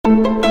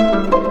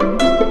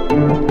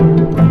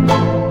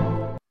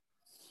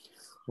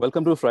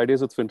Welcome to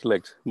Fridays with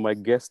Fintellect. My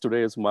guest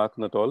today is Mark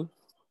Nuttall,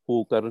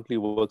 who currently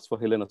works for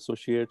Hill &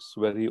 Associates,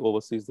 where he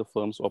oversees the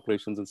firm's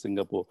operations in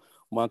Singapore.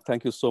 Mark,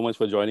 thank you so much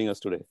for joining us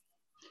today.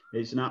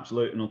 It's an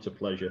absolute and utter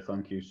pleasure.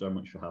 Thank you so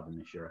much for having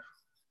me, Sheriff.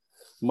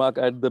 Mark,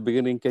 at the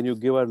beginning, can you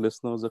give our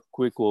listeners a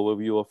quick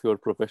overview of your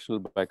professional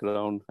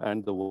background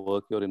and the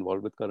work you're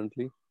involved with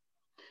currently?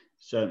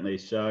 Certainly.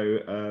 So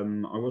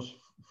I was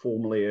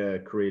formerly a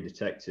career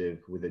detective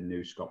within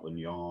New Scotland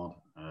Yard,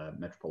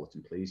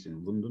 Metropolitan Police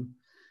in London.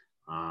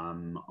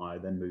 I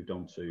then moved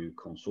on to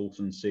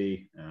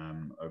consultancy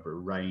over a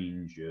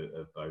range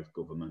of both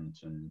government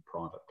and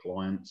private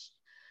clients.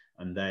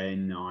 And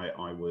then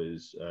I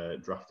was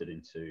drafted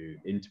into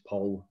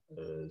Interpol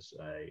as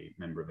a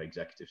member of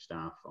executive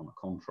staff on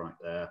a contract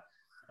there,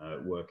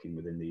 working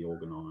within the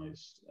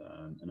Organised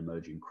and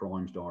Emerging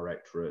Crimes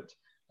Directorate.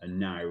 And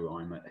now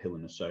I'm at Hill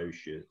 &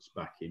 Associates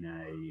back in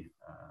a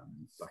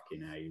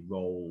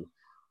role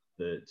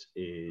that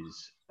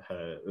is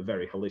a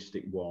very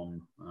holistic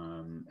one.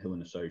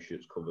 Hill &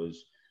 Associates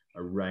covers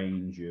a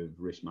range of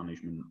risk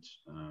management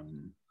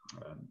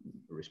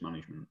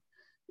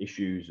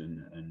issues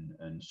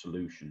and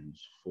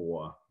solutions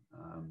for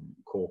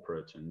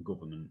corporate and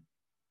government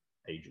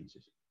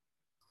agencies.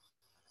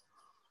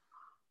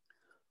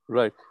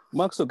 Right.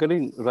 Mark, so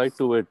getting right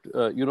to it,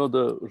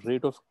 the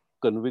rate of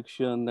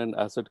conviction and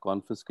asset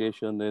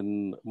confiscation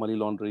in money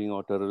laundering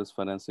or terrorist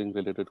financing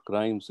related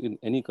crimes in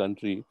any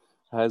country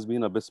has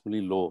been abysmally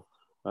low.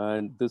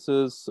 And this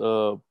is,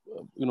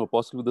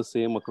 possibly the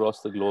same across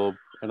the globe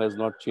and has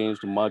not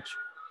changed much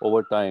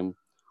over time.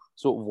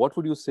 So what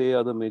would you say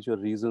are the major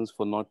reasons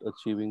for not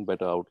achieving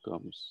better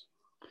outcomes?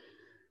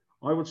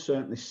 I would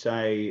certainly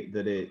say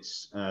that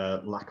it's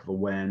lack of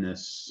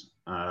awareness,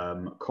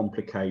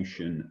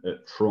 complication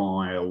at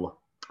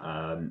trial,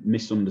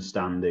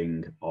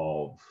 misunderstanding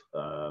of,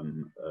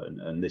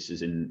 and this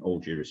is in all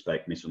due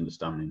respect,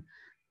 misunderstanding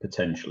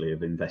potentially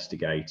of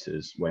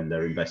investigators when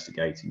they're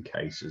investigating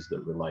cases that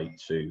relate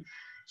to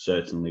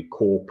certainly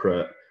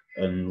corporate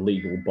and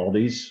legal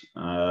bodies,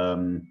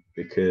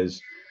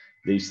 because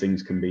these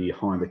things can be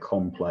highly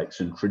complex,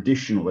 and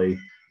traditionally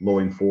law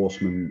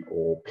enforcement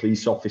or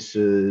police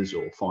officers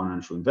or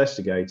financial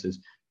investigators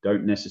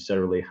don't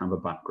necessarily have a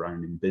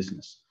background in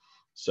business.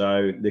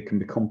 So there can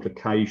be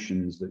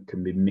complications that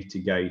can be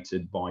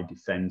mitigated by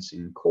defence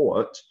in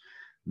court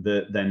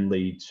that then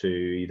lead to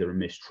either a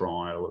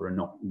mistrial or a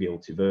not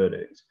guilty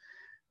verdict.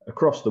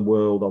 Across the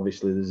world,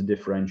 obviously, there's a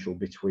differential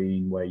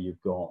between where you've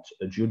got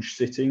a judge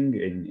sitting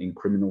in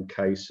criminal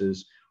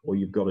cases or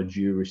you've got a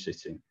jury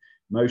sitting.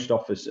 Most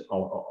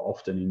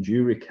often in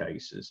jury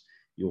cases,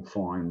 you'll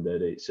find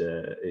that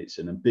it's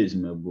an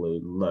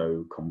abysmally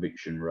low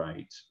conviction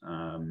rate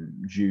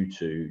due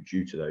to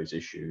those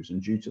issues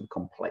and due to the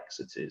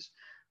complexities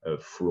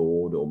of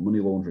fraud or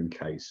money laundering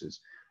cases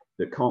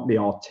that can't be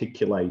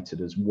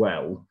articulated as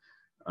well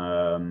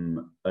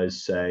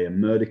as, say, a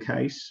murder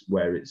case,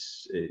 where it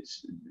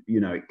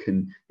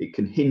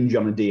can hinge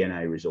on a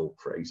DNA result,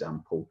 for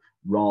example,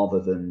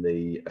 rather than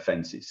the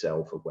offence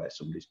itself of where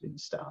somebody's been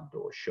stabbed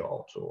or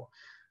shot or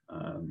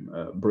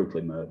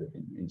brutally murdered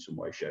in some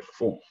way, shape, or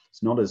form.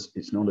 It's not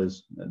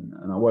as, and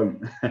I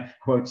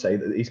won't say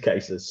that these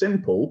cases are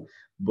simple,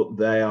 but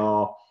they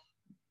are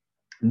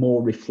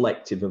more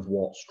reflective of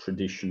what's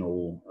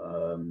traditional,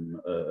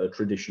 a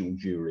traditional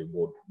jury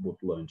would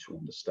learn to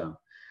understand.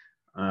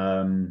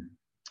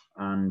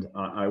 And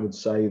I would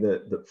say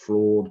that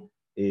fraud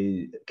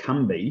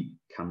can be,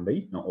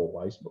 not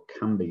always, but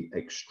can be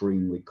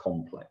extremely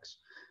complex.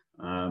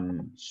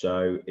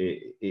 So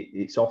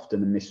it's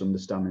often a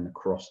misunderstanding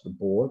across the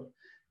board.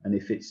 And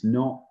if it's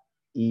not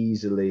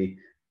easily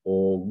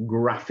or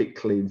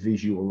graphically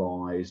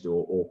visualized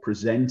or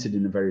presented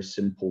in a very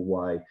simple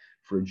way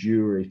for a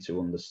jury to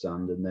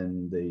understand and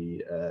then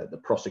the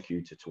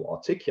prosecutor to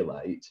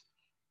articulate,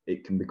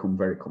 it can become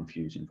very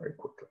confusing very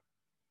quickly.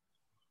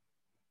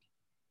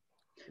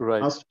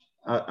 Right.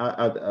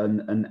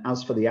 And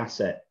as for the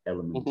asset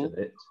element of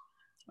it,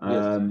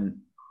 Yes.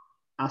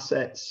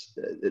 Assets,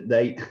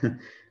 they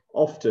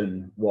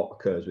often, what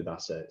occurs with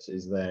assets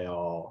is they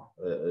are,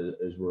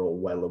 as we're all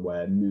well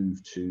aware,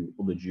 moved to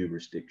other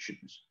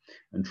jurisdictions,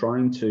 and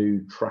trying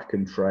to track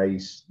and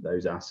trace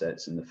those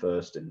assets in the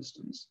first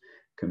instance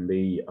can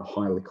be a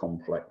highly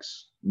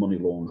complex money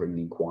laundering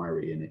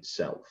inquiry in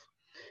itself.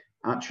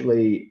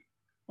 Actually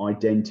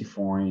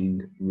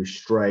identifying,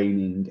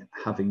 restraining,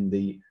 having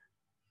the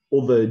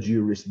other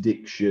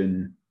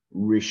jurisdiction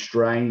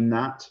restrain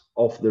that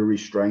off the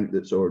restraint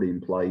that's already in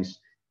place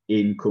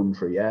in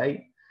country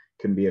A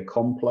can be a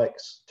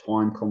complex,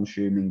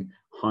 time-consuming,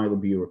 highly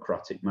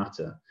bureaucratic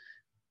matter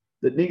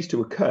that needs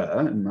to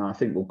occur, and I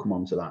think we'll come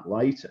on to that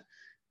later,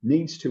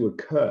 needs to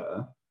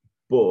occur,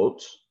 but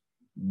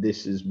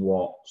this is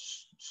what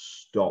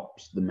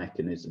stops the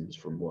mechanisms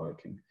from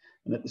working.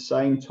 And at the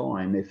same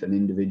time, if an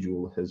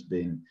individual has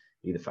been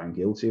either found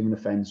guilty of an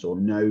offence or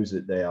knows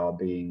that they are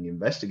being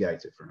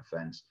investigated for an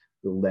offence,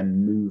 they'll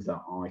then move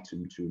that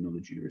item to another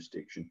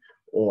jurisdiction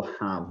or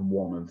have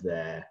one of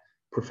their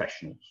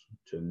professionals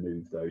to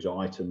move those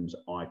items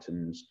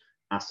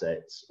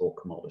assets or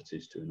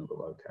commodities to another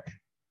location.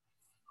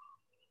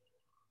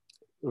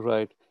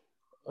 Right.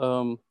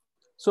 Um,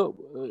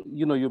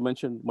 you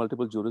mentioned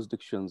multiple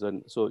jurisdictions,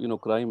 and so,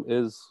 crime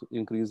is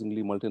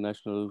increasingly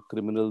multinational.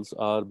 Criminals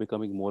are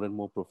becoming more and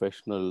more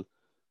professional.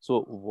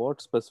 So,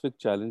 what specific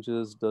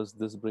challenges does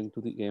this bring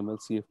to the AML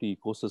CFT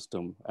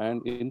ecosystem,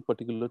 and in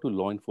particular to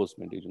law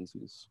enforcement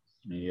agencies?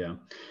 Yeah,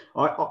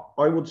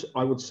 I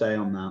would say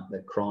on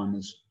that crime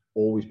has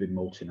always been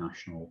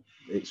multinational.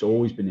 It's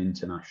always been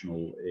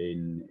international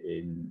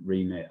in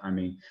remit. I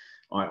mean,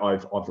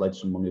 I've led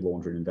some money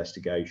laundering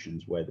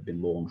investigations where they've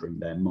been laundering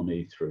their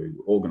money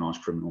through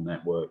organised criminal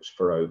networks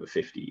for over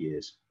 50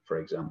 years, for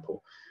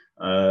example.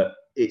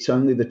 It's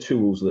only the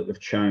tools that have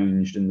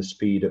changed and the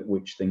speed at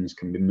which things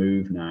can be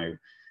moved now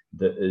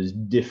that has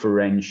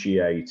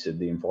differentiated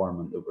the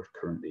environment that we're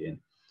currently in.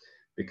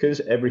 Because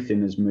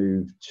everything has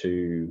moved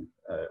to,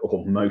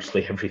 or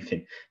mostly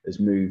everything has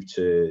moved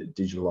to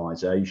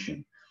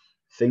digitalization,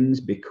 things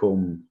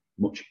become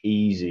much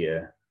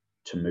easier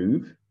to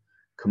move.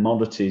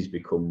 Commodities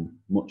become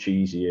much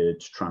easier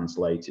to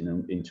translate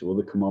into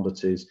other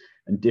commodities,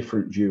 and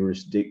different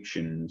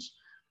jurisdictions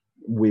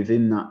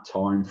within that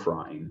time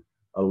frame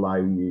allow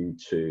you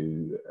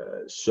to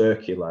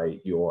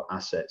circulate your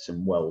assets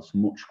and wealth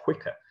much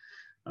quicker.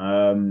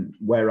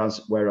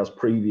 Whereas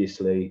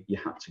previously you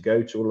had to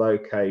go to a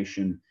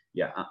location,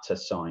 you had to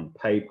sign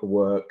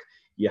paperwork,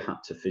 you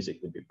had to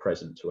physically be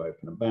present to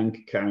open a bank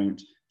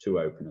account, to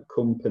open a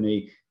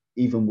company,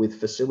 even with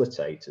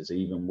facilitators,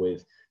 even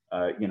with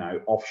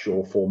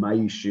offshore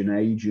formation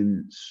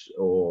agents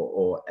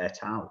or et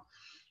al.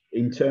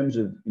 In terms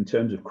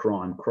of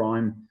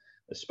crime,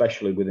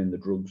 especially within the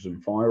drugs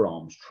and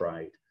firearms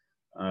trade,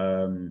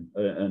 and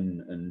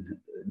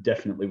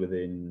definitely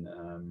within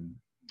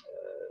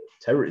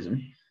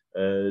terrorism,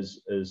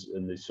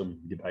 and there's some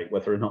debate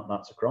whether or not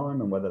that's a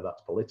crime and whether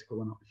that's political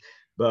or not.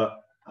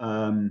 But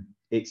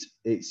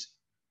it's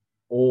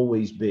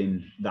always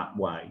been that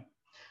way.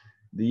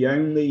 The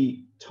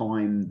only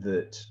time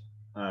that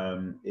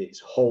it's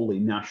wholly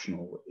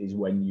national is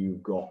when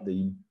you've got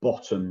the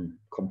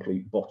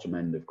complete bottom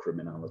end of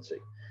criminality.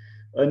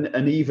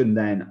 And even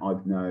then,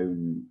 I've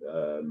known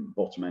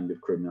bottom end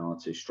of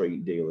criminality,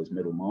 street dealers,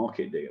 middle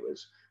market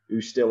dealers,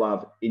 who still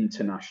have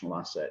international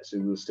assets,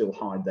 who will still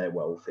hide their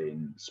wealth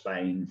in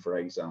Spain, for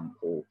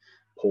example,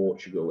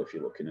 Portugal. If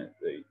you're looking at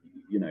the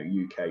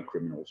UK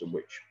criminals, of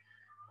which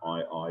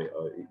my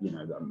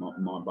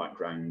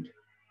background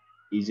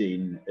is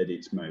in at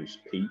its most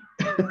peak.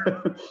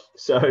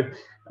 So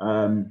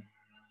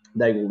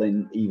they will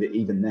then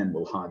even then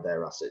will hide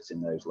their assets in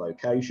those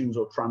locations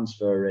or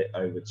transfer it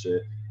over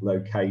to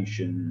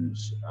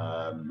locations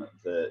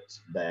that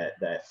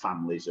their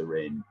families are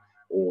in,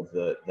 or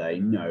that they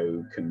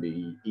know can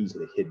be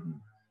easily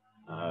hidden,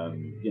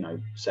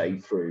 say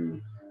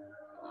through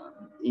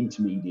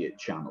intermediate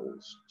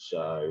channels.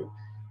 So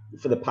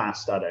for the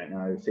past,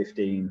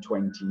 15,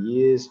 20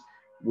 years,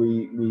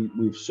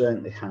 we've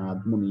certainly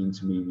had money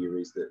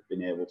intermediaries that have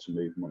been able to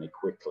move money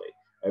quickly.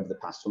 Over the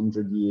past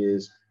 100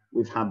 years,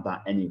 we've had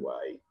that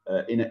anyway,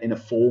 in a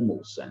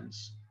formal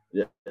sense,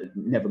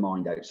 never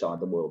mind outside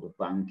the world of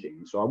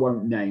banking. So I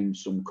won't name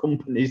some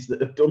companies that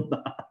have done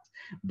that,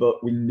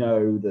 but we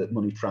know that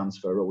money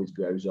transfer always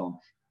goes on,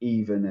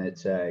 even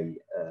at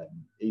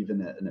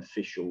an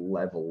official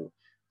level,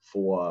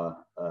 for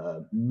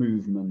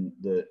movement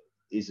that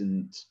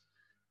isn't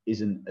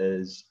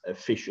as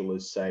official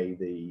as, say,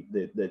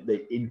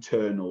 the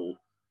internal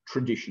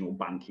traditional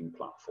banking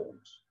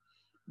platforms.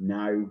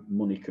 Now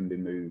money can be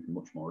moved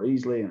much more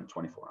easily in a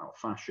 24-hour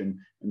fashion,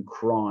 and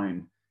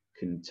crime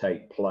can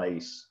take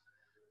place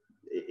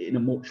in a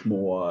much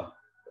more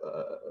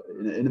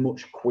in a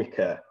much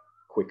quicker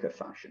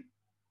fashion.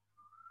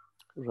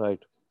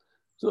 Right.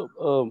 So,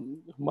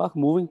 Mark,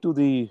 moving to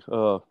the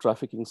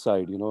trafficking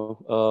side,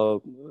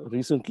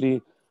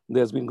 recently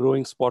there's been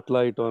growing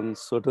spotlight on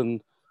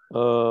certain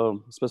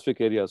specific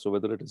areas. So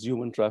whether it is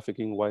human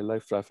trafficking,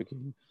 wildlife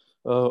trafficking,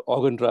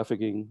 organ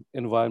trafficking,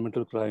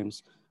 environmental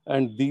crimes,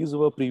 and these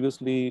were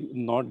previously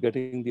not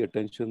getting the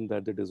attention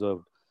that they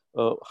deserved.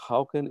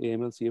 How can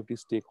AML CFT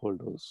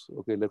stakeholders,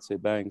 okay, let's say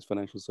banks,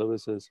 financial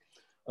services,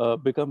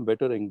 become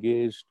better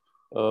engaged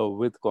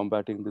with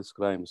combating these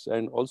crimes,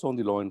 and also on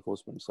the law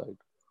enforcement side?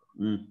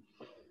 Mm.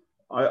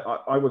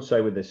 I would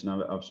say with this,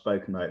 and I've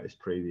spoken about this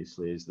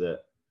previously, is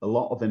that a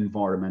lot of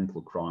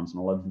environmental crimes, and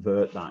I'll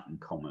invert that in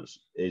commas,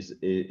 is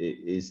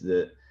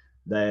that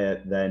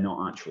they're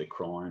not actually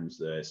crimes.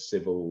 They're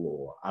civil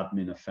or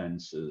admin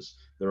offences.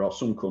 There are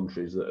some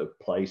countries that have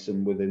placed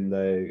them within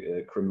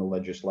their criminal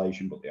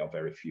legislation, but they are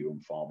very few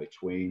and far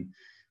between.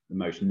 The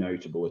most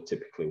notable are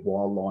typically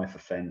wildlife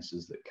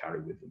offences that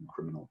carry with them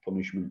criminal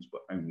punishments,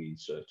 but only in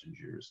certain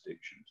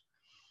jurisdictions.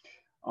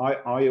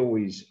 I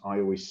always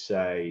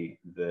say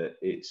that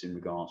it's in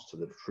regards to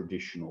the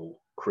traditional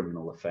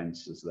criminal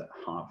offences that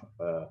have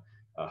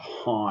a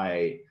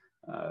high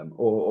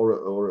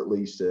or at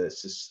least a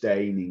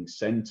sustaining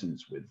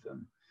sentence with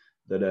them,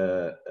 that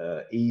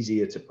are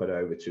easier to put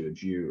over to a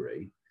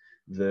jury,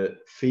 that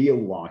feel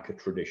like a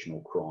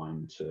traditional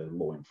crime to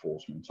law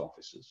enforcement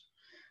officers.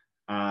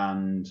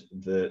 And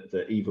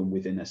that even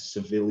within a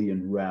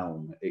civilian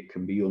realm, it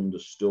can be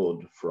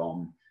understood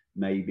from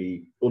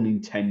maybe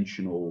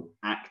unintentional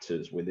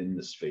actors within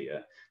the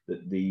sphere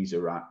that these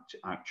are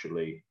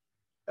actually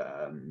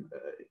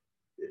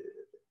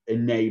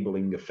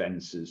enabling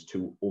offences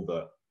to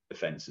other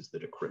offences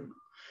that are criminal.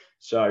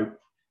 So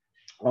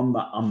on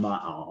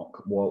that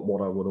arc,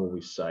 what I would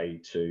always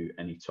say to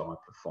any type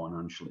of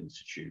financial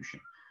institution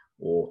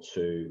or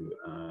to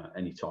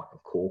any type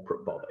of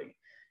corporate body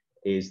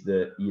is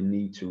that you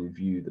need to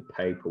review the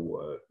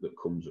paperwork that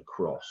comes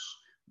across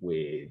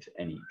with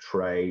any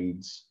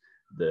trades,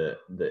 that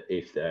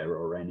if there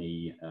are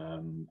any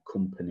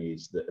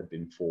companies that have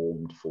been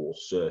formed for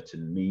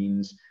certain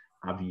means,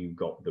 have you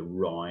got the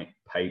right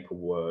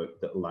paperwork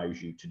that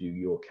allows you to do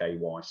your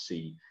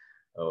KYC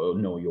or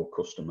know your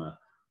customer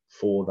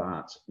for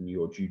that, and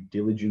your due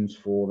diligence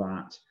for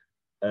that,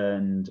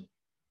 and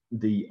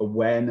the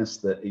awareness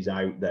that is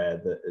out there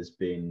that has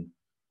been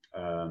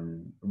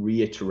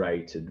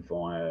reiterated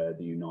via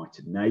the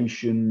United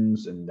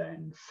Nations and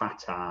then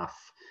FATF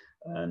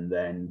and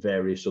then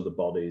various other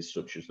bodies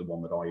such as the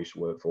one that I used to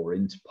work for,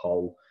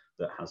 Interpol,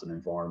 that has an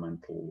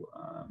environmental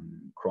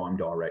crime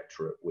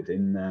directorate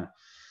within there.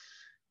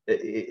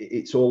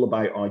 It's all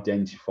about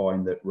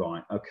identifying that,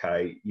 right,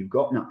 okay, you've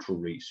got natural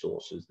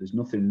resources. There's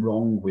nothing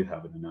wrong with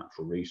having a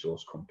natural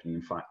resource company.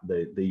 In fact,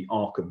 the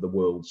arc of the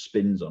world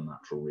spins on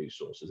natural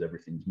resources.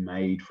 Everything's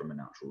made from a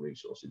natural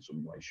resource in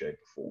some way, shape,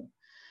 or form.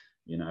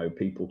 You know,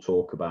 people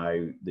talk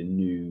about the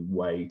new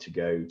way to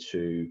go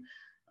to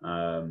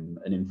an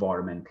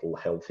environmental,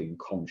 healthy, and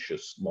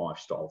conscious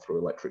lifestyle through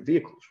electric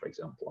vehicles, for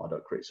example. I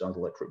don't criticize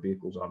electric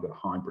vehicles. I've got a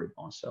hybrid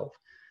myself.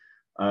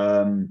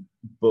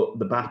 But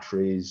the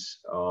batteries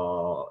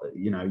are,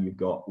 you know, you've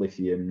got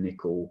lithium,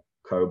 nickel,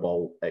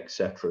 cobalt,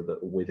 etc.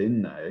 that are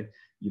within there.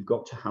 You've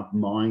got to have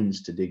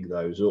mines to dig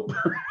those up,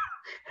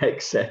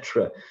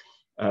 etc.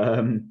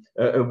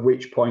 At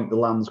which point the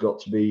land's got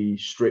to be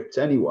stripped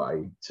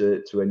anyway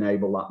to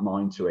enable that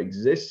mine to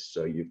exist.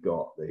 So you've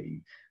got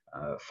the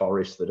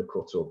forests that are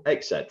cut up,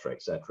 etc.,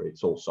 etc.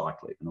 It's all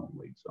cyclic and all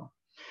leads on.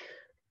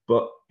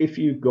 But if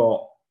you've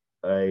got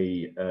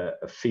a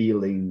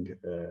feeling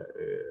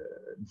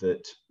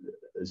that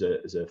as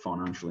a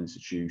financial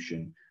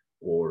institution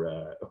or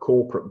a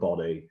corporate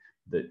body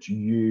that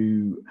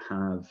you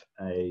have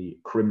a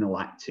criminal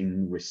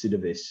acting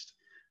recidivist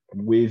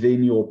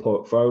within your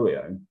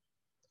portfolio,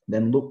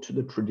 then look to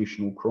the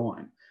traditional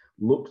crime,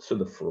 look to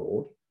the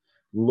fraud,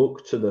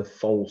 look to the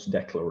false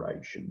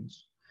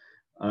declarations,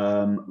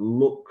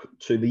 look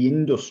to the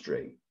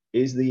industry.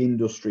 Is the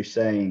industry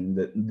saying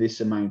that this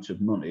amount of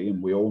money,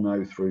 and we all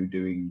know through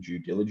doing due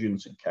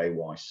diligence and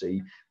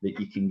KYC that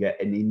you can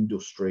get an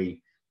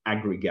industry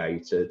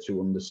aggregator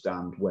to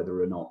understand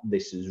whether or not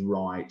this is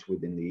right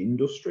within the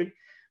industry.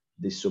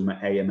 There's some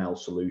AML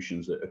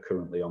solutions that are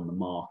currently on the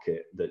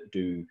market that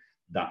do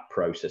that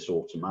process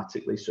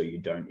automatically, so you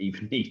don't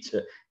even need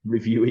to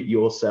review it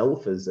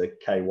yourself as a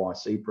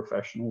KYC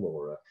professional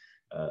or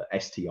a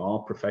STR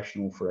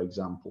professional, for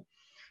example.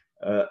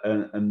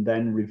 And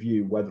then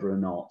review whether or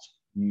not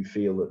you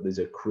feel that there's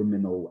a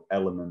criminal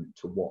element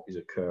to what is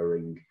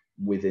occurring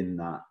within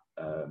that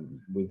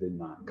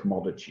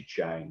commodity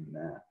chain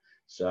there.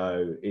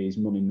 So is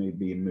money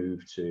being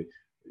moved to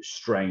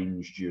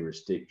strange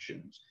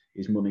jurisdictions?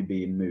 Is money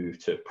being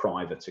moved to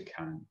private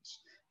accounts?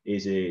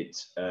 Is it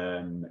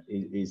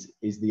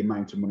is the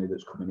amount of money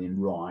that's coming in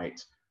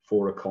right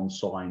for a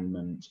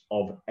consignment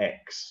of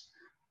X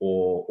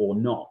or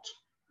not,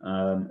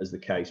 as the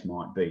case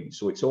might be?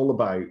 So it's all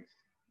about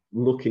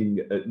looking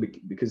at,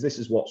 because this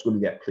is what's going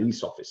to get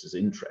police officers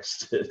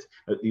interested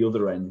at the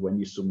other end when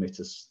you submit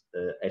a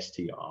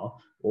STR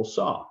or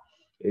SAR,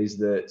 is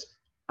that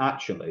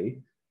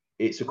actually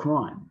it's a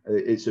crime.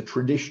 It's a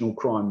traditional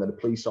crime that a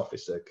police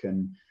officer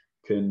can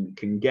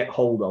get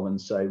hold of and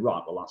say,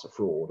 right, well, that's a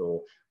fraud,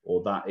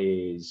 or that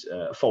is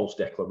a false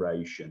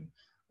declaration,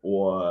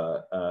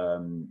 or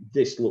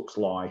this looks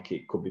like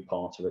it could be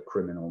part of a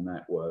criminal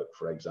network,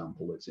 for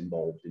example, that's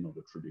involved in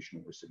other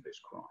traditional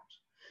recidivist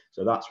crimes.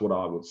 So that's what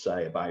I would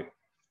say about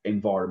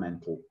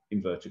environmental,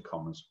 inverted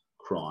commas,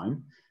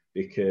 crime,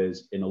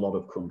 because in a lot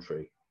of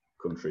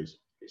countries,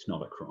 it's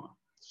not a crime.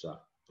 So.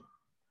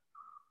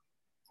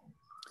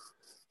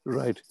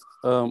 Right.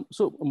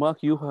 So,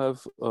 Mark, you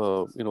have,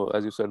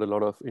 as you said, a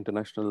lot of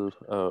international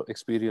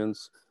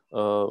experience.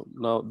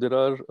 Now, there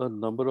are a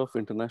number of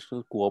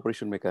international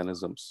cooperation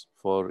mechanisms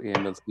for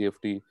AML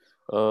CFT,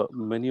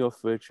 many of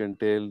which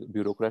entail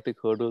bureaucratic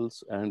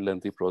hurdles and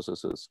lengthy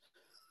processes.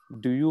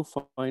 Do you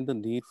find the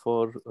need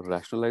for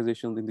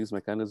rationalization in these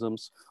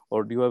mechanisms,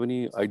 or do you have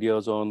any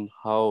ideas on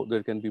how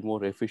there can be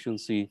more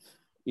efficiency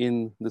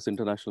in this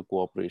international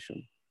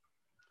cooperation?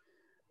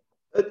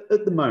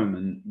 At the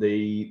moment,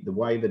 the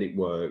way that it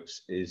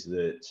works is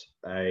that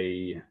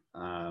a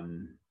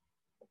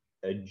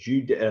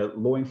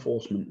law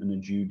enforcement and a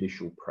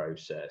judicial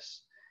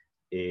process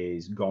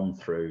is gone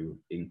through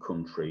in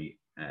country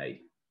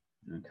A.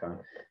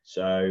 Okay,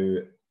 so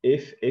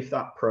if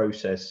that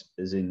process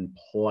is in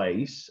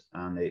place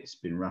and it's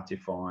been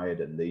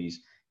ratified and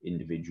these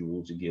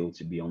individuals are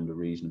guilty beyond a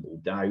reasonable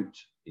doubt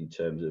in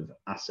terms of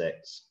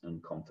assets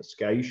and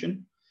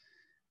confiscation,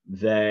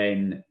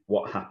 then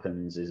what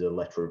happens is a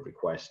letter of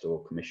request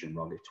or commission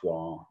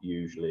rogatoire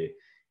usually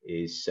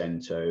is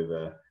sent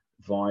over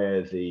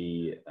via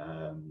the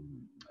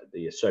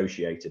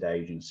associated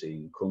agency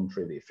in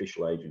country, the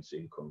official agency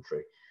in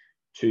country,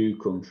 to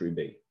country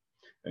B.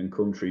 And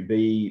country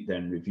B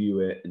then review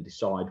it and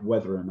decide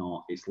whether or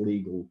not it's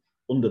legal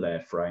under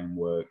their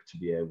framework to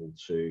be able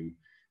to,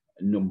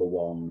 number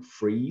one,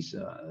 freeze,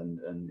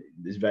 and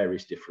there's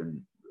various different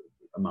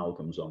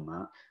amalgams on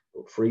that,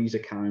 but freeze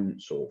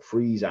accounts or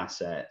freeze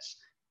assets,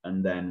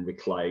 and then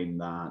reclaim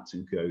that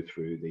and go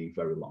through the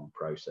very long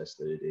process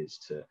that it is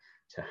to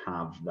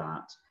have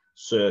that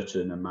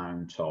certain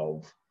amount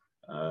of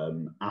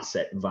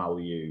asset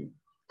value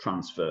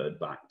transferred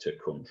back to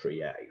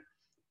country A,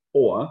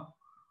 or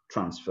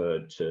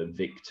transferred to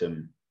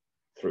victim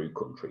through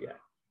country A,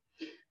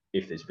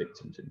 if there's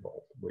victims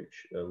involved,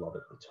 which a lot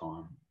of the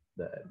time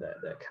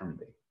there can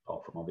be,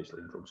 apart from obviously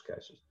in drugs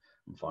cases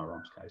and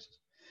firearms cases.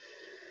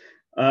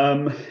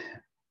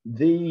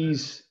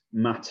 These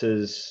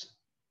matters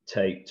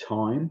take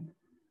time,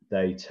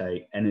 they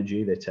take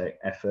energy, they take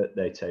effort,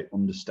 they take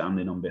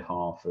understanding on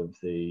behalf of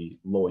the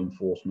law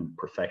enforcement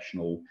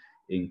professional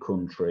in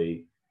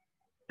country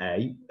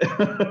A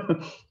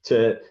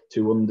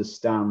to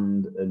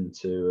understand and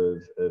to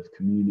have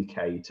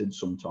communicated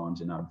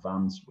sometimes in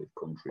advance with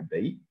country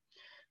B.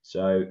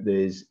 So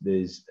there's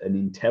an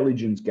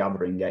intelligence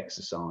gathering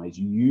exercise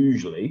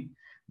usually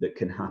that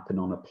can happen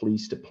on a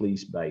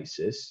police-to-police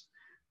basis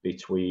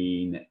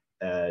between,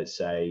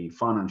 say,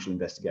 financial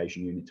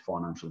investigation unit to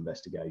financial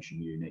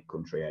investigation unit,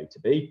 country A to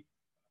B,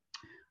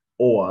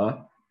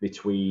 or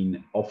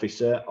between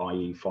officer,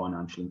 i.e.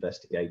 financial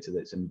investigator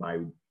that's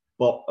endowed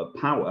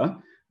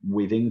power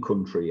within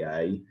country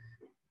A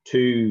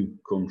to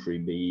country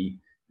B,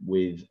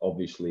 with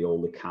obviously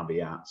all the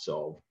caveats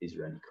of, is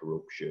there any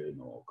corruption,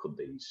 or could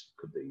these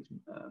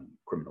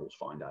criminals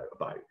find out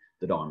about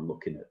that I'm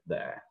looking at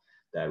their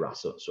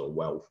assets or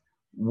wealth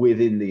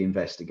within the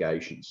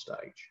investigation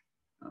stage.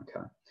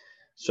 Okay,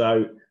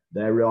 so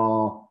there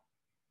are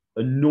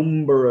a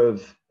number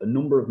of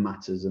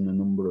matters and a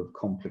number of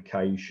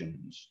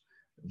complications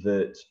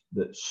that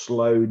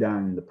slow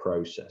down the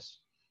process,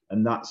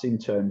 and that's in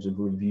terms of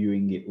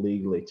reviewing it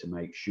legally to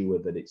make sure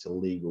that it's a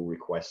legal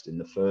request in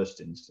the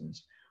first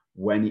instance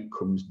when it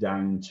comes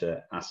down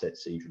to asset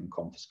seizure and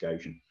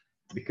confiscation,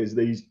 because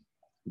these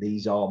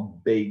are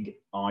big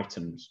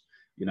items.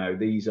 You know,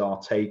 these are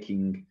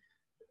taking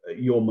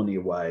your money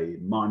away,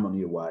 my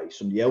money away,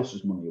 somebody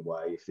else's money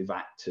away if they've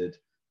acted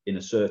in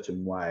a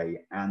certain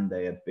way and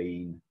they have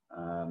been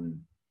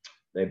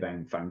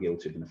found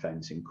guilty of an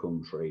offence in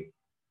country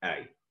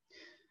A.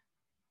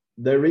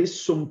 There is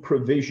some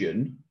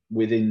provision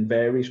within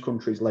various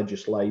countries'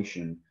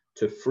 legislation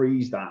to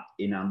freeze that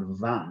in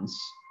advance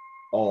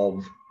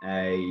of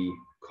a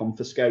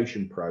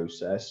confiscation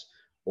process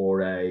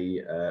or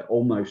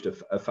almost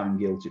a found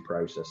guilty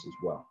process as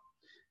well.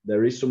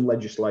 There is some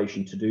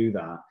legislation to do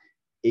that.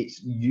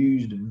 It's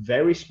used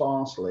very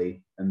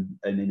sparsely and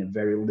in a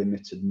very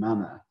limited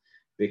manner,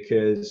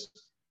 because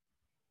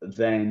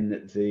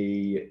then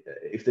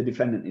if the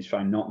defendant is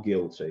found not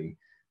guilty,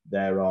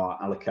 there are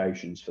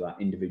allocations for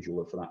that individual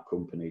or for that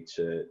company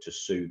to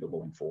sue the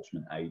law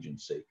enforcement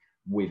agency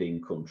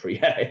within country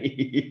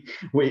A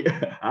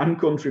and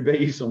country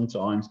B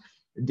sometimes,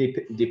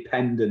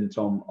 dependent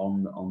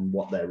on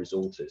what their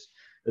result is.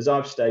 As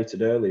I've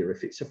stated earlier,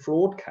 if it's a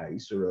fraud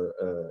case or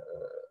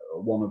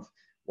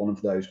one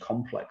of those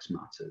complex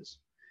matters,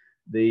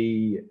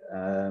 the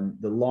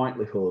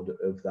likelihood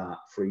of that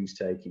freeze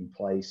taking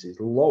place is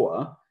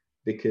lower,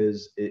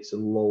 because it's a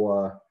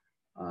lower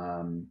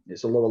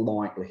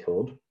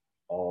likelihood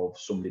of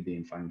somebody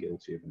being found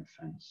guilty of an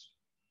offence.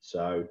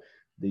 So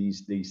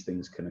these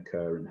things can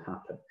occur and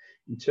happen.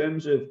 In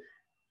terms of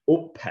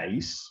up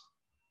pace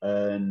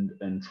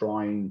and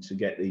trying to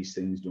get these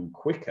things done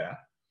quicker,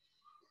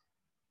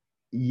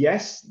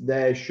 yes,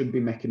 there should be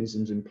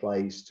mechanisms in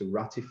place to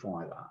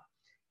ratify that.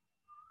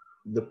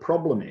 The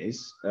problem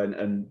is,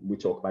 and we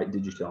talk about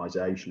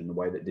digitalisation and the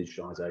way that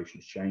digitalisation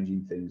is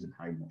changing things and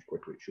how much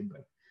quicker it should be.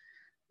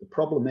 The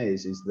problem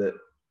is that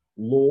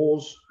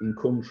laws in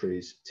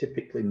countries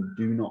typically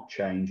do not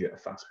change at a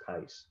fast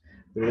pace.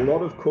 There are a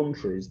lot of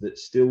countries that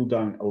still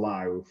don't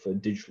allow for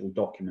digital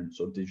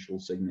documents or digital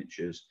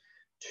signatures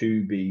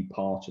to be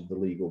part of the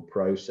legal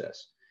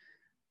process.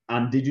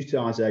 And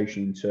digitalisation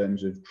in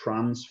terms of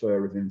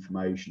transfer of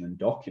information and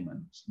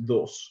documents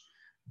thus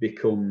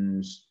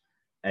becomes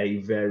a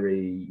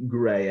very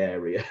grey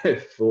area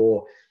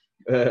for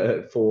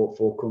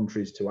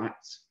countries to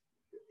act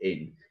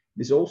in.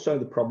 There's also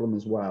the problem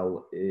as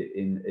well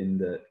in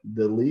that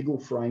the legal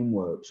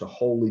frameworks are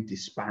wholly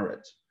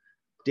disparate,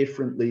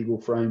 different legal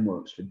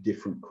frameworks for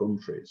different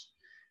countries.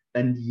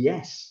 And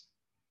yes,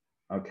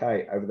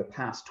 okay, over the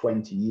past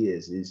 20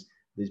 years there's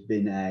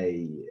been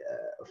a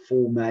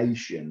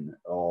formation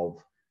of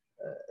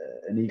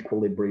an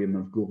equilibrium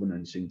of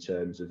governance in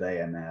terms of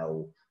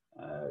AML,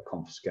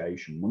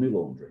 confiscation, money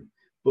laundering,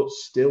 but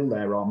still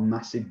there are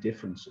massive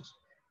differences,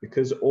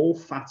 because all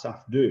FATF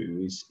do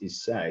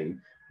is say,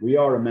 we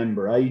are a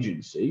member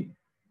agency,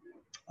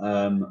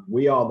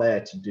 we are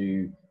there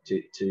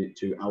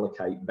to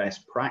allocate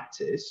best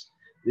practice.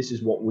 This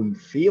is what we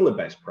feel a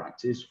best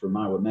practice from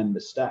our member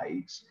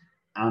states,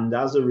 and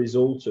as a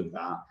result of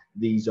that,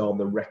 these are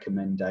the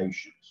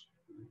recommendations.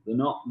 They're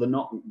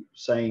not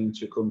saying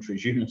to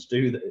countries, you must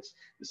do this.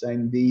 They're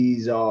saying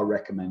these are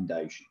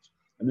recommendations.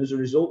 And as a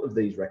result of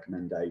these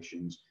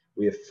recommendations,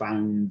 we have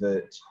found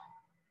that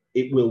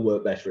it will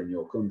work better in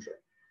your country.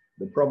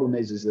 The problem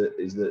is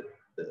that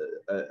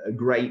a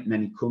great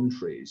many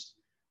countries,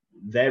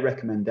 their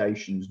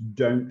recommendations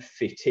don't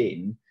fit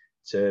in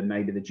to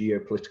maybe the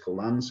geopolitical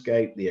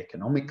landscape, the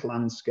economic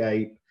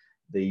landscape,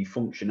 the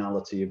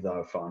functionality of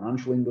their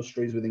financial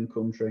industries within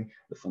country,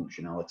 the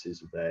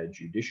functionalities of their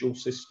judicial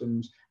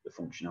systems, the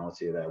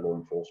functionality of their law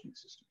enforcement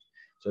systems.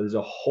 So there's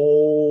a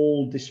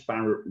whole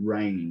disparate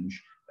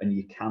range, and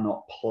you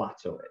cannot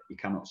plateau it. You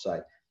cannot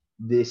say,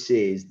 this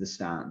is the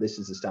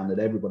standard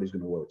everybody's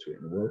going to work to it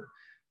in the world,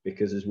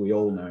 because as we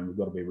all know, and we've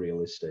got to be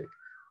realistic,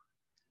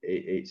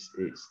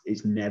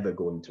 it's never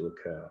going to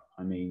occur.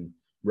 I mean,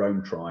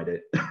 Rome tried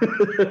it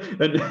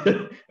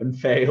and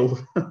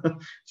failed.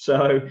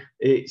 So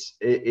it's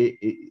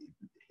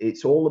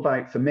all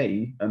about, for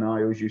me, and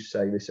I always used to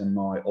say this in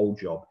my old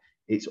job,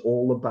 it's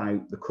all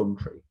about the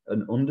country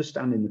and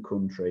understanding the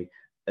country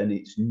and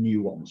its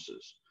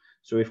nuances.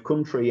 So if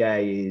country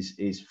A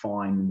is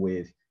fine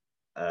with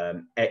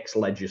X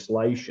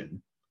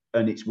legislation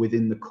and it's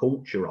within the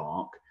culture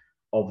arc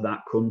of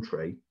that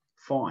country,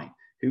 fine.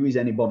 Who is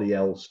anybody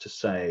else to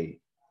say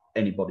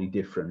anybody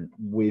different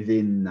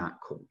within that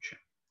culture?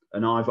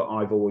 And I've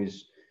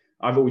always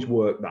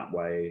worked that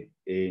way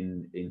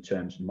in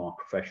terms of my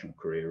professional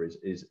career,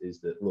 is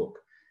that, look,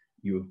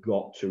 you have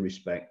got to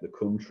respect the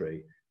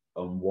country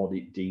and what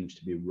it deems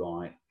to be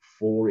right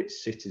for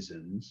its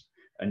citizens.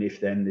 And if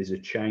then there's a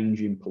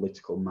change in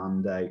political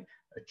mandate,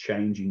 a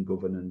change in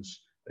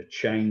governance, a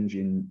change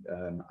in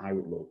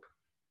outlook,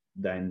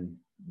 then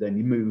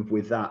you move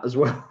with that as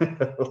well.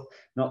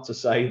 Not to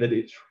say that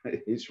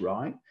it's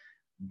right,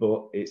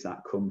 but it's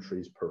that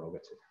country's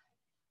prerogative.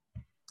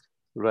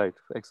 Right,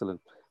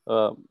 excellent.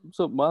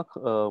 So Mark,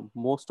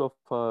 most of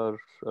our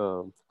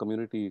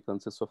community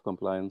consists of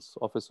compliance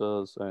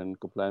officers and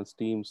compliance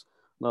teams.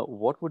 Now,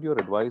 what would your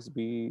advice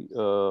be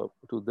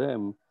to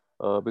them?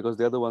 Because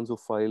they're the ones who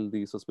file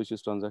the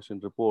suspicious transaction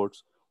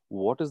reports.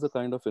 What is the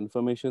kind of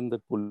information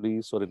that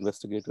police or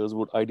investigators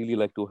would ideally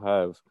like to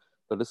have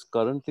that is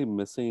currently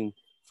missing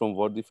from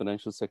what the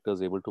financial sector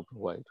is able to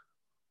provide?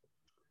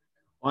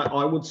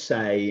 I would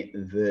say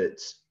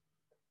that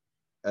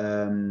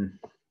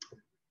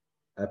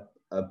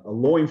a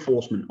law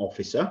enforcement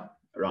officer,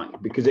 right,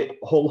 because it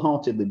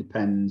wholeheartedly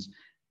depends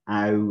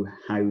how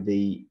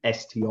the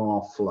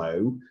STR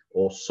flow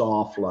or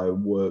SAR flow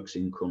works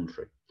in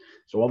country.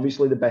 So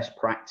obviously the best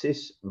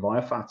practice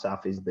via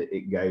FATF is that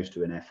it goes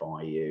to an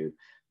FIU.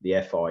 The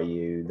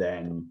FIU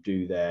then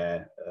do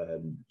their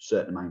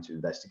certain amount of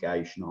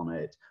investigation on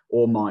it,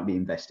 or might be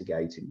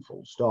investigating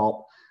full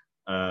stop.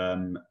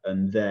 And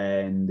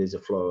then there's a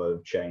flow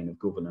of chain of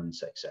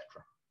governance, etc.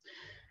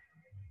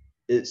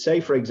 Say,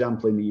 for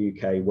example, in the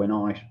UK, when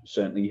I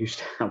certainly used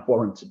to have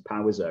warranted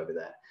powers over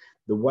there,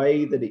 the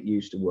way that it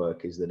used to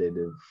work is that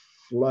it'd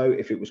flow,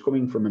 if it was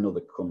coming from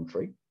another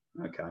country,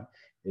 okay,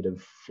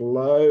 it'd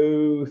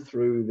flow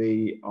through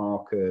the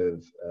arc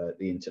of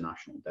the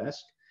international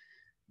desk.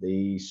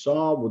 The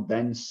SAR would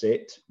then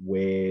sit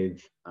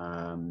with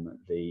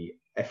the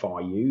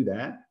FIU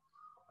there,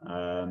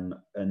 and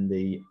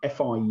the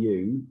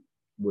FIU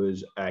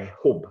was a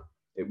hub.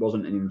 It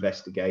wasn't an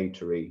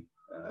investigatory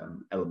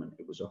element.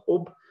 It was a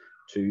hub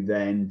to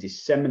then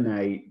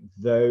disseminate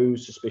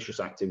those suspicious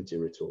activity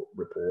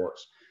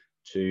reports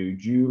to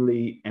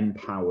duly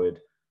empowered,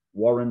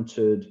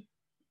 warranted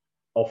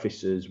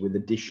officers with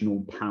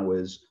additional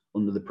powers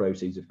under the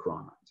Proceeds of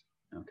Crime Act.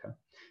 Okay,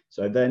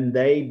 so then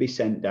they'd be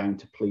sent down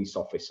to police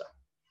officer.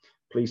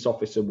 Police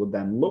officer would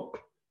then look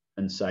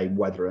and say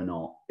whether or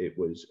not it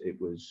was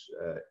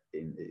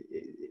in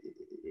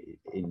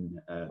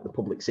the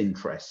public's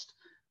interest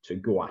to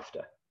go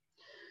after.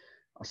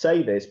 I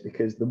say this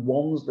because the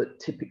ones that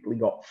typically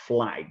got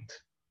flagged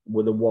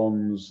were the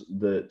ones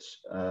that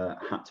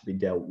had to be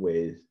dealt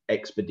with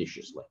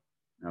expeditiously.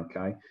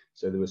 Okay,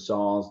 so there were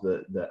SARs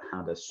that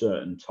had a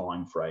certain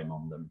time frame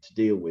on them to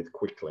deal with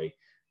quickly,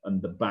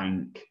 and the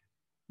bank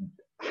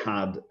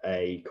had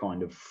a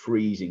kind of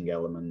freezing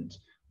element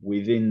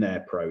within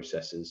their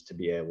processes to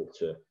be able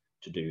to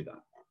do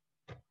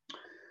that.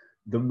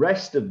 The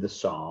rest of the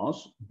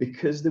SARs,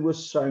 because there were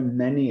so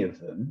many of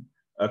them,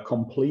 a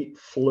complete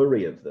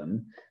flurry of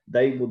them,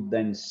 they would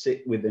then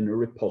sit within a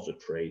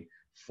repository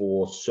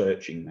for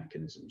searching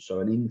mechanisms, so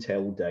an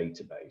Intel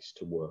database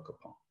to work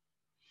upon.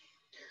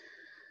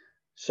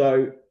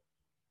 So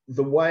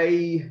the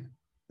way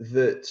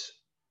that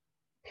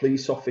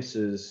police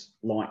officers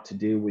like to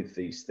deal with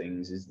these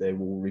things is they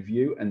will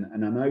review, and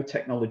I know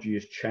technology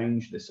has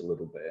changed this a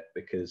little bit,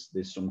 because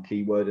there's some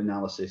keyword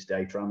analysis,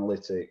 data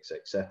analytics,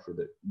 etc.,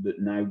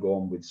 that now go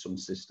on with some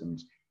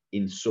systems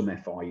in some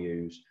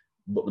FIUs,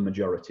 but the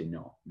majority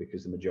not,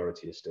 because the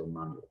majority is still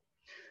manual.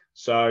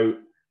 So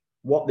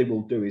what they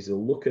will do is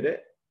they'll look at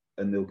it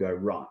and they'll go,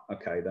 right,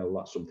 okay,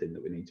 that's something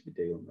that we need to be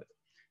dealing with.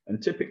 And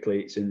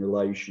typically it's in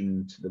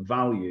relation to the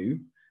value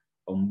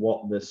on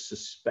what the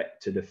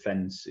suspected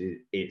offence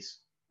is,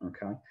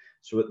 okay?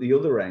 So at the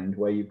other end,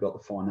 where you've got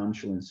the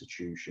financial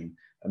institution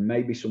and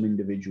maybe some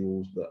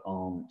individuals that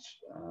aren't,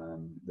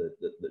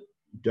 that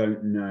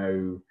don't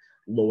know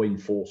law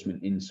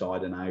enforcement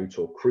inside and out,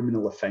 or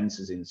criminal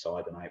offences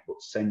inside and out,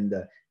 but send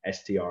a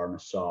STR and a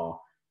SAR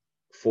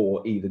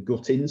for either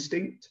gut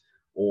instinct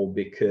or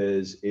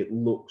because it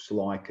looks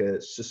like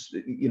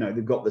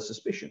they've got the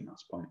suspicion.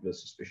 That's part of the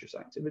suspicious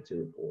activity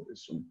report.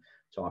 There's some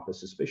type of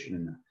suspicion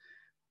in there.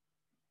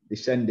 They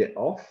send it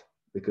off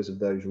because of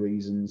those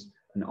reasons.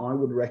 And I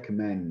would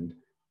recommend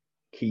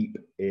keep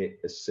it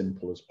as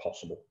simple as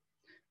possible,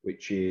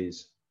 which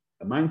is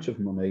amount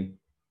of money,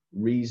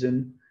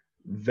 reason,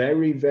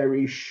 very,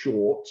 very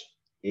short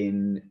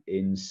in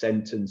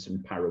sentence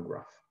and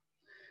paragraph.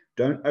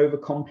 Don't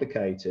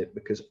overcomplicate it,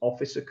 because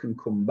officer can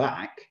come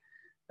back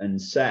and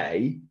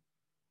say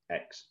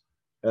X.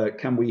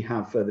 Can we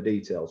have further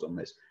details on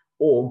this?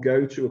 Or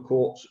go to a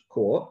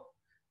court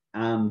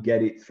and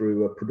get it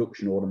through a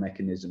production order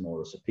mechanism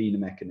or a subpoena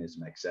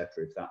mechanism,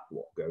 etc., if that's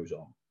what goes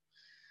on.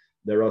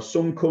 There are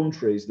some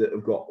countries that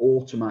have got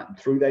automatic,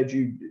 through their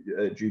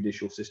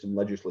judicial system,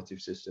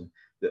 legislative system,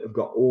 that have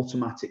got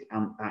automatic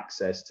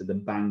access to the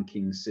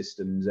banking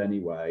systems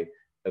anyway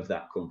of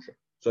that country.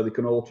 So they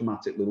can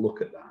automatically look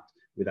at that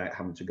without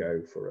having to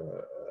go for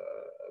a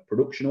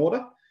production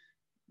order,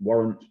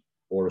 warrant,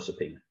 or a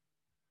subpoena.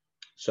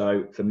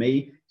 So for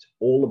me, it's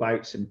all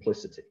about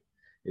simplicity.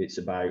 It's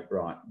about,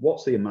 right,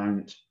 what's the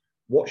amount,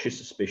 what's your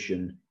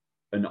suspicion,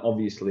 and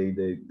obviously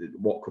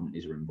what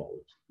companies are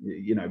involved,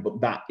 but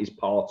that is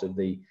part of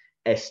the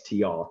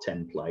STR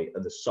template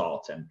or the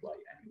SAR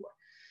template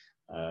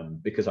anyway,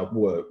 because I've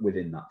worked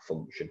within that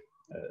function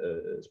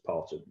as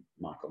part of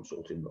my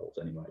consulting roles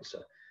anyway.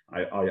 So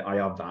I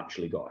have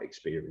actually got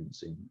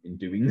experience in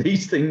doing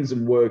these things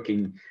and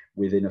working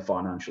within a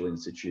financial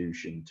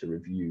institution to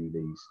review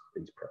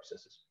these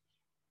processes.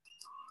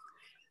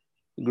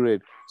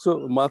 Great.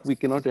 So, Mark, we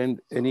cannot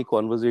end any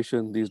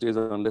conversation these days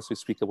unless we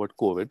speak about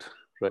COVID,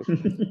 right?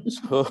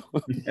 So,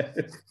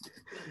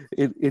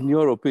 in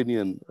your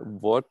opinion,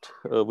 what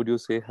would you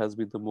say has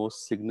been the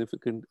most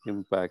significant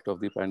impact of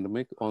the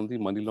pandemic on the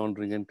money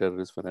laundering and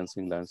terrorist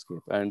financing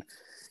landscape? And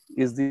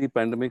is the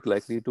pandemic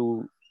likely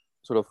to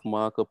sort of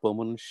mark a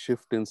permanent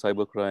shift in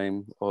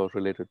cybercrime or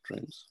related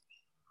trends?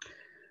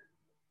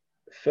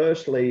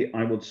 Firstly,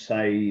 I would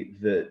say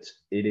that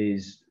it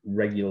is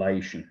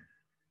regulation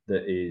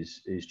that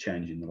is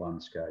changing the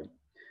landscape.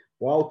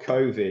 While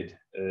COVID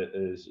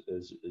has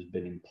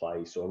been in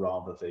place, or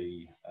rather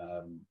the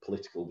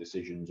political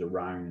decisions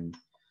around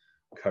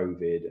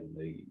COVID and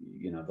the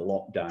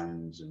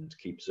lockdowns and to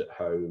keep us at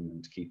home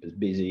and to keep us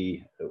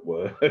busy at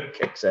work,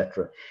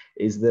 etc.,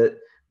 is that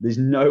there's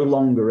no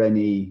longer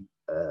any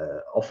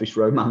office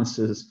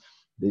romances.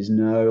 There's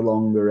no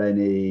longer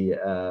any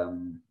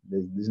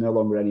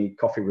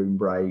coffee room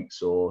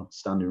breaks or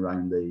standing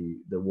around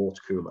the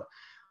water cooler.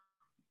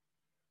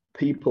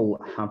 People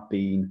have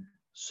been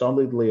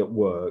solidly at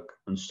work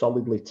and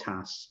solidly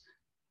tasked,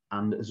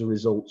 and as a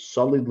result,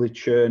 solidly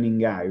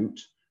churning out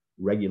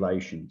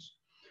regulations.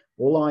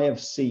 All I have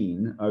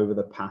seen over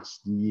the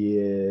past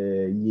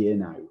year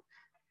now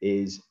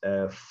is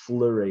a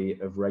flurry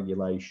of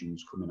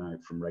regulations coming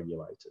out from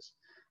regulators.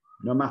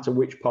 No matter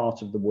which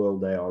part of the world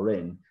they are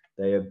in,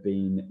 they have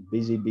been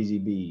busy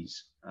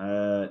bees.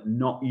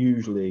 Not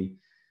usually.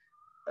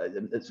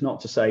 It's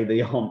not to say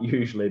they aren't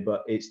usually,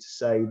 but it's to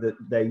say that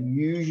they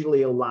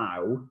usually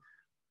allow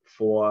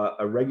for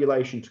a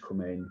regulation to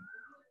come in,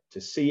 to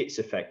see its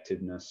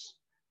effectiveness,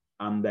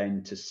 and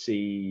then to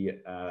see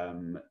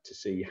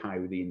how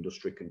the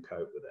industry can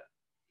cope with it.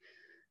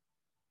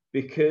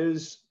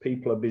 Because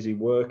people are busy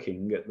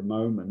working at the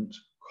moment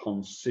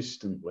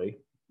consistently,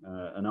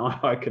 and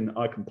I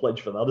can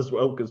pledge for that as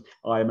well, because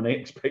I am an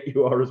expert,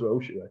 you are as well,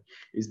 Shuey,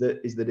 is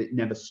that it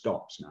never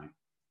stops now.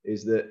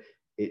 Is that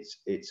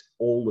it's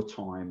all the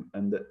time,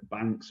 and that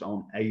banks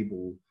aren't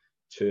able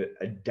to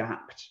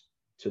adapt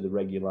to the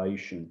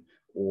regulation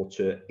or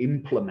to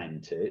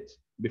implement it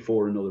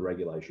before another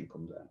regulation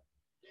comes out.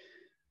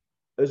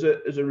 As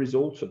a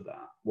result of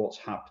that, what's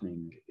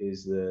happening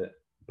is that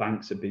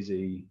banks are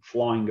busy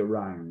flying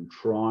around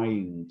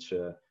trying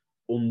to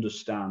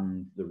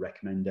understand the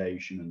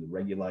recommendation and the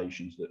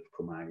regulations that have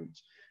come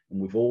out. And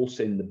we've all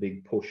seen the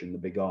big push and the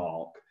big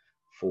arc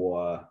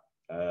for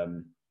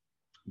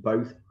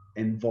both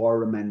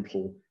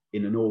environmental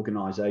in an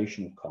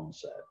organizational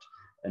concept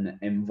and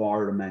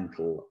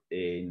environmental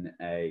in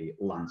a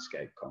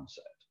landscape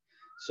concept.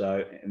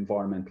 So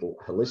environmental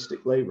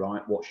holistically,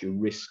 right? What's your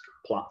risk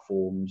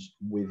platforms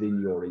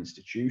within your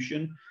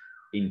institution?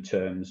 in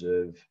terms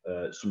of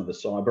some of the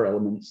cyber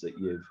elements that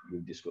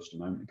we've discussed a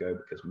moment ago,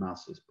 because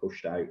MAS has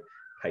pushed out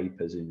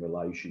papers in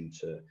relation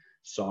to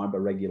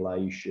cyber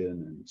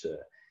regulation and to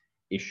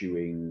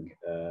issuing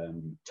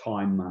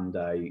time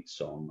mandates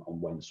on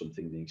when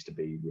something needs to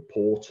be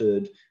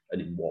reported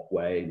and in what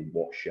way and in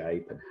what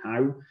shape and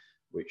how,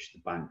 which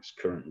the banks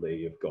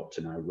currently have got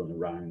to now run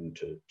around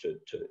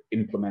to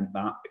implement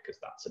that, because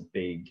that's a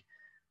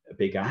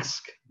big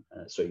ask.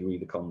 So you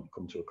either come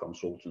to a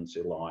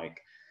consultancy like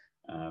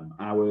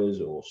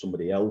ours or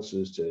somebody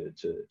else's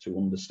to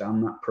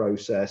understand that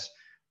process,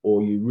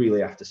 or you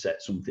really have to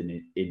set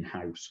something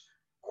in-house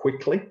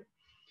quickly,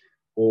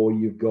 or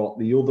you've got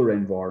the other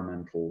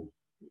environmental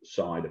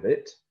side of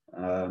it,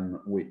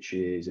 which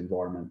is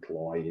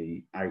environmental,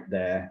 i.e. out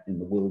there in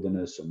the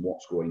wilderness and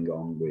what's going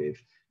on with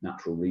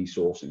natural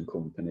resourcing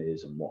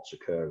companies and what's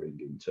occurring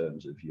in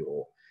terms of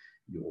your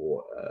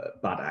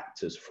bad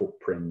actors'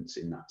 footprints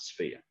in that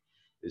sphere.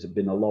 There's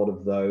been a lot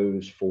of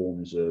those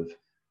forms of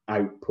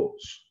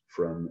outputs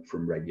from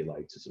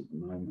regulators at the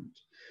moment,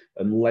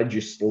 and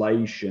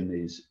legislation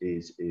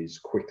is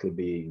quickly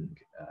being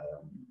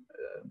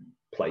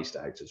placed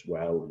out as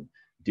well and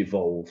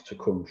devolved to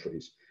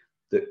countries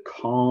that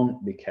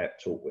can't be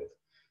kept up with.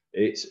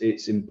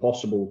 It's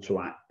impossible to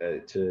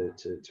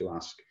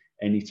ask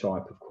any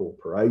type of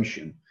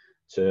corporation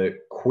to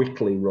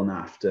quickly run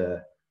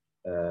after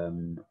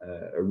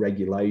a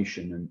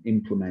regulation and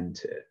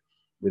implement it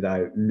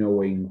without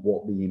knowing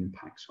what the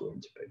impact's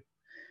going to be.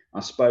 I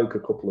spoke a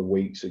couple of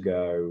weeks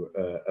ago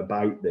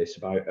about this,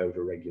 about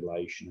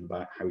over-regulation,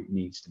 about how it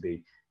needs to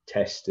be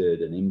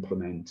tested and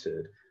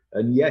implemented.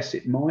 And yes,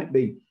 it might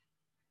be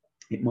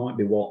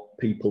what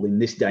people in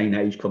this day and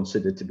age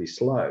consider to be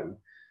slow,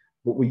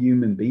 but we're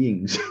human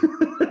beings.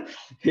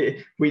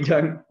 We're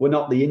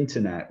not the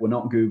internet, we're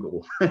not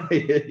Google,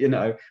 you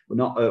know, we're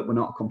not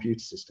a computer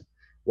system.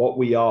 What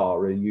we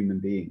are human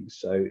beings.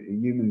 So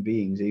human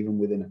beings, even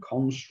within a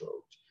construct,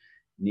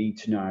 need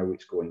to know how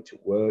it's going to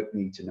work,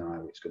 need to know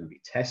how it's going to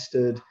be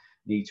tested,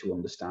 need to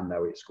understand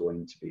how it's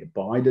going to be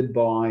abided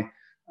by,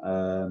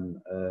 and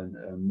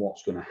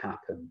what's going to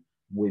happen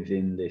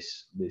within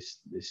this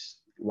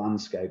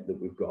landscape that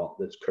we've got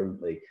that's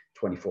currently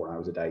 24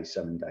 hours a day,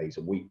 7 days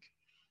a week.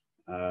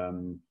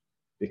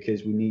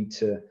 Because we need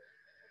to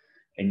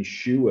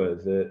ensure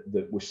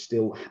that we're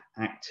still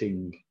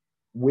acting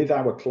with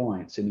our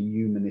clients in a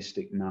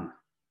humanistic manner,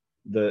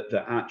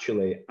 that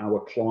actually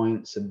our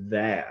clients are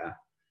there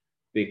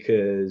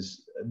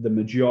because the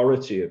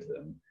majority of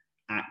them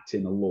act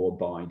in a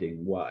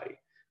law-abiding way.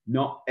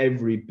 Not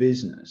every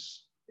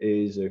business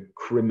is a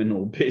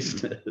criminal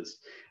business.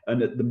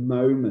 And at the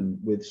moment,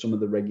 with some of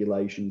the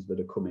regulations that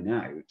are coming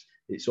out,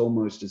 it's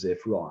almost as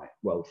if, right,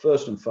 well,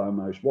 first and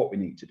foremost, what we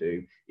need to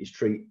do is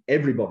treat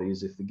everybody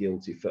as if they're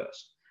guilty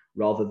first,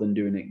 rather than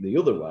doing it the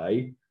other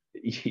way.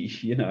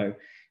 You know,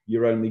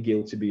 you're only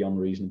guilty beyond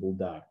reasonable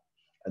doubt.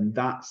 And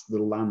that's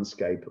the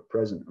landscape at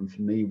present. And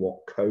for me,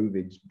 what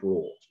COVID's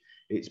brought,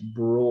 it's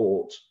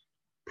brought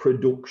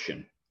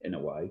production in a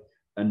way,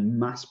 and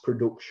mass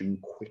production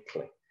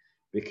quickly,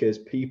 because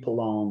people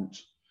aren't,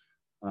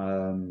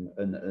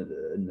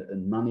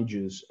 and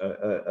managers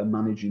are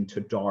managing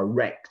to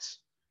direct,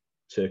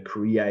 to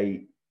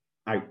create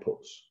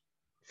outputs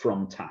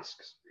from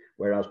tasks.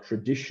 Whereas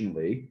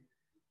traditionally,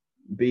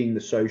 being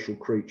the social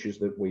creatures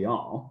that we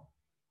are,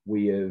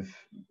 we have,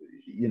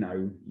 you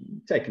know,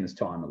 taken us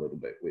time a little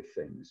bit with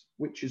things,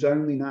 which is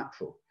only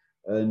natural,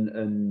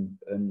 and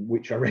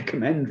which I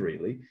recommend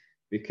really,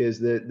 because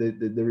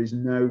there is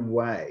no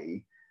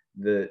way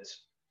that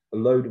a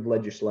load of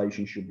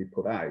legislation should be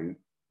put out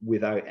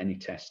without any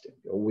testing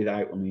or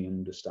without any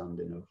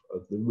understanding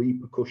of the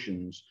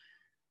repercussions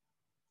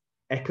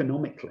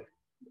economically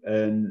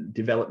and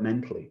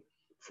developmentally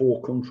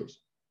for countries,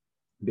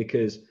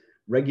 because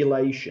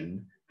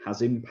regulation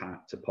has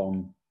impact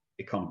upon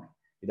economy.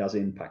 It has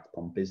impact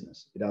upon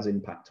business. It has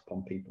impact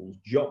upon people's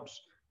jobs,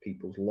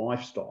 people's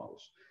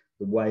lifestyles,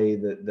 the way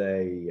that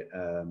they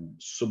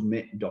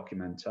submit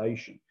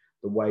documentation,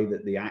 the way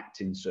that they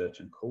act in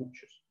certain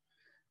cultures.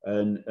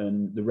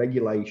 And the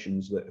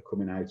regulations that are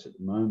coming out at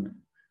the moment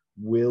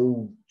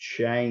will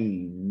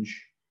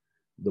change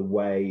the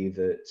way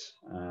that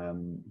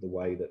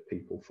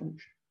people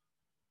function.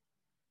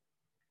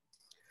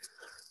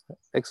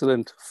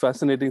 Excellent,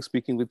 fascinating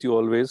speaking with you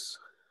always,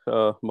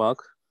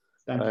 Mark.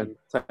 Thank you.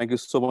 Thank you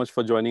so much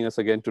for joining us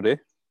again today.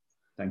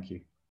 Thank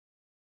you.